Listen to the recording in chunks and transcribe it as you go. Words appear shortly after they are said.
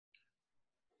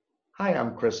Hi,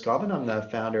 I'm Chris Colvin. I'm the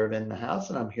founder of In the House,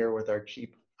 and I'm here with our Chief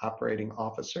Operating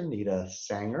Officer, Nita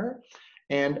Sanger.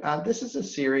 And this is a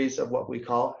series of what we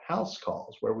call house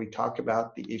calls, where we talk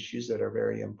about the issues that are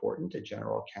very important to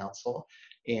General Counsel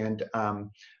and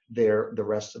the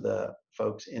rest of the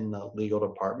folks in the legal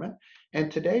department.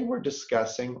 And today we're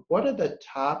discussing what are the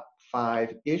top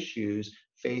 5 issues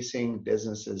facing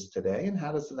businesses today, and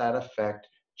how does that affect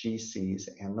GCs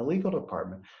and the legal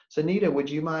department. So Nita, would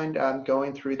you mind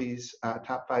going through these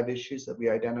top 5 issues that we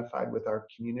identified with our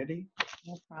community?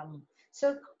 No problem.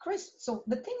 So, Chris, so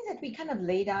the thing that we kind of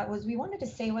laid out was we wanted to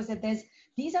say was that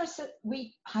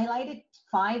we highlighted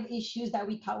 5 issues that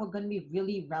we thought were going to be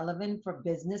really relevant for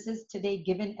businesses today,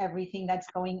 given everything that's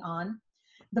going on.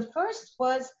 The first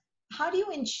was, how do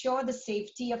you ensure the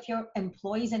safety of your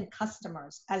employees and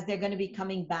customers as they're going to be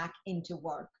coming back into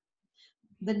work?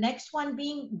 The next one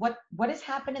being, what has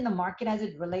happened in the market as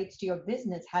it relates to your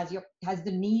business? Has your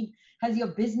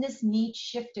business need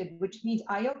shifted, which means,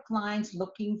 are your clients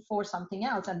looking for something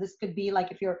else? And this could be like,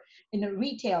 if you're in a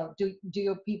retail, do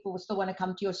your people still want to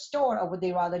come to your store, or would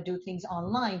they rather do things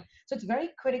online? So it's very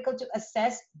critical to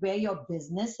assess where your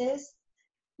business is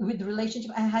with the relationship,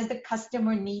 and has the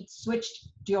customer needs switched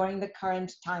during the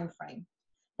current time frame.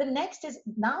 The next is,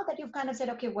 now that you've kind of said,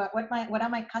 okay, what are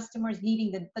my customers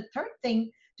needing? The third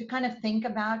thing to kind of think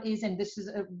about is, and this is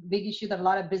a big issue that a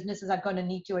lot of businesses are going to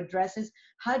need to address, is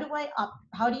how do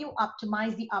you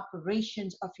optimize the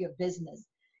operations of your business,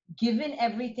 given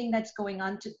everything that's going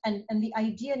on and the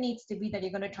idea needs to be that you're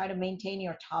going to try to maintain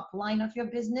your top line of your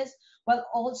business while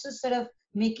also sort of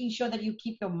making sure that you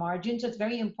keep your margin. So it's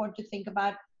very important to think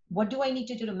about, what do I need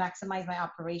to do to maximize my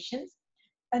operations?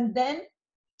 And then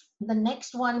the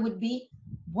next one would be,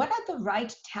 what are the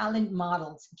right talent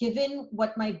models given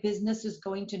what my business is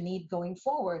going to need going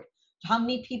forward? How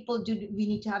many people do we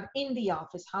need to have in the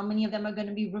office? How many of them are going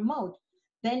to be remote?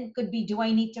 Then could be, do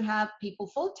I need to have people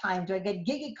full time? Do I get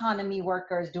gig economy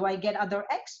workers? Do I get other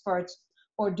experts?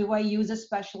 Or do I use a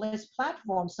specialist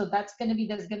platform? So there's going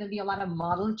to be a lot of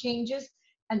model changes.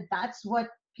 And that's what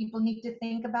people need to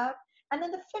think about. And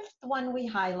then the fifth one we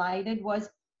highlighted was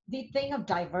the thing of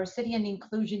diversity and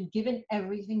inclusion, given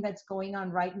everything that's going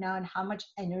on right now and how much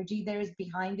energy there is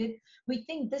behind it. We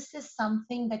think this is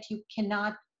something that you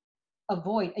cannot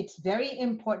avoid. It's very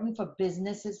important for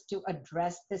businesses to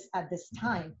address this at this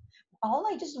time. All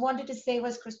I just wanted to say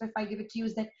was, Chris, if I give it to you,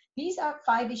 is that these are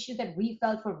 5 issues that we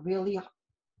felt were really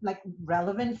like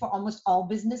relevant for almost all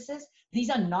businesses. These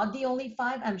are not the only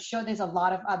 5. I'm sure there's a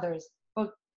lot of others, but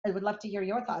I would love to hear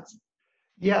your thoughts.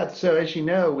 Yeah, so as you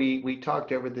know, we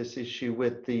talked over this issue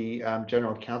with the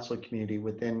general counsel community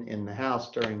within In the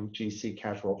House during GC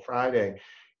Casual Friday.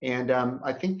 And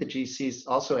I think the GCs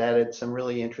also added some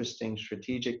really interesting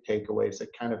strategic takeaways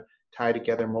that kind of tie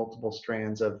together multiple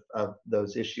strands of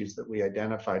those issues that we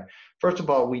identified. First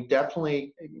of all, we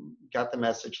definitely got the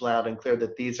message loud and clear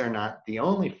that these are not the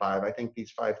only 5. I think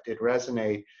these 5 did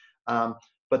resonate.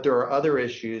 But there are other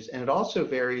issues, and it also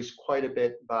varies quite a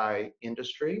bit by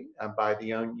industry, by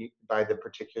the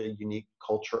particular unique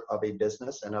culture of a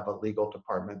business and of a legal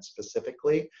department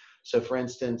specifically. So, for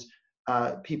instance,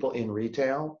 people in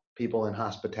retail, people in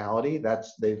hospitality,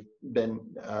 they've been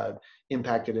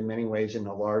impacted in many ways in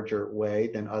a larger way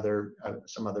than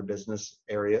some other business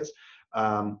areas.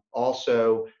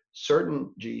 Also,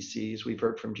 certain GCs, we've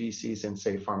heard from GCs in,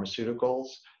 say, pharmaceuticals,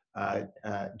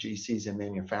 GCs in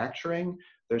manufacturing.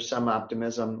 There's some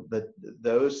optimism that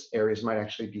those areas might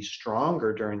actually be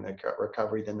stronger during the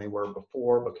recovery than they were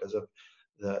before because of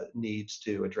the needs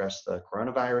to address the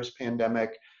coronavirus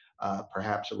pandemic,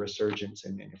 perhaps a resurgence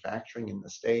in manufacturing in the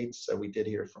States. So we did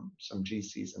hear from some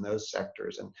GCs in those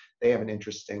sectors, and they have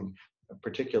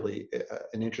particularly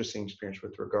an interesting experience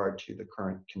with regard to the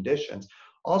current conditions.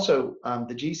 Also,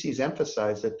 the GCs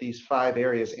emphasize that these 5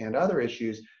 areas and other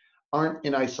issues aren't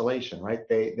in isolation, right?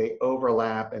 They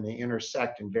overlap and they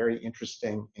intersect in very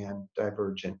interesting and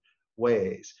divergent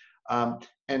ways.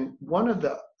 And one of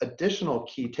the additional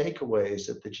key takeaways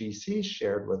that the GCs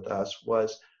shared with us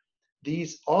was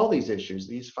all these issues,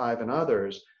 these 5 and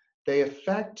others, they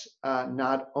affect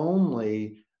not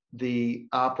only the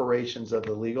operations of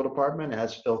the legal department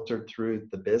as filtered through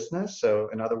the business. So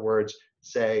in other words,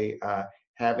 say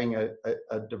having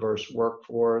a diverse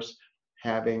workforce,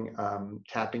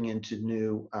 tapping into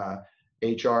new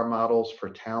HR models for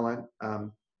talent.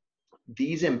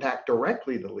 These impact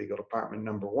directly the legal department,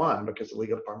 number one, because the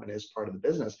legal department is part of the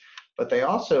business, but they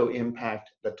also impact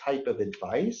the type of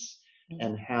advice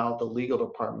and how the legal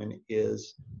department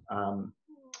is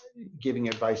giving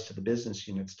advice to the business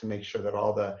units to make sure that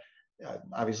all the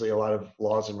obviously a lot of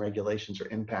laws and regulations are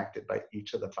impacted by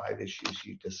each of the 5 issues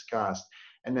you discussed.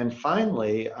 And then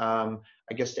finally, I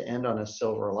guess to end on a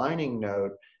silver lining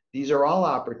note, these are all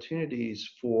opportunities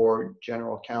for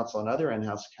general counsel and other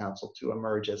in-house counsel to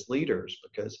emerge as leaders,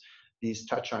 because these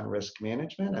touch on risk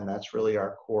management, and that's really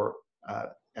our core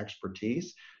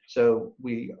expertise. So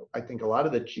I think a lot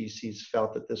of the GCs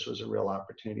felt that this was a real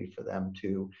opportunity for them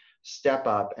to step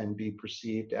up and be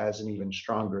perceived as an even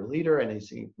stronger leader and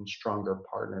as an even stronger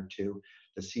partner to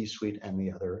the C-suite and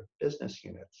the other business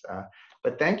units.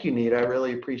 But thank you, Nita. I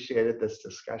really appreciated this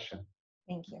discussion.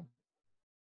 Thank you.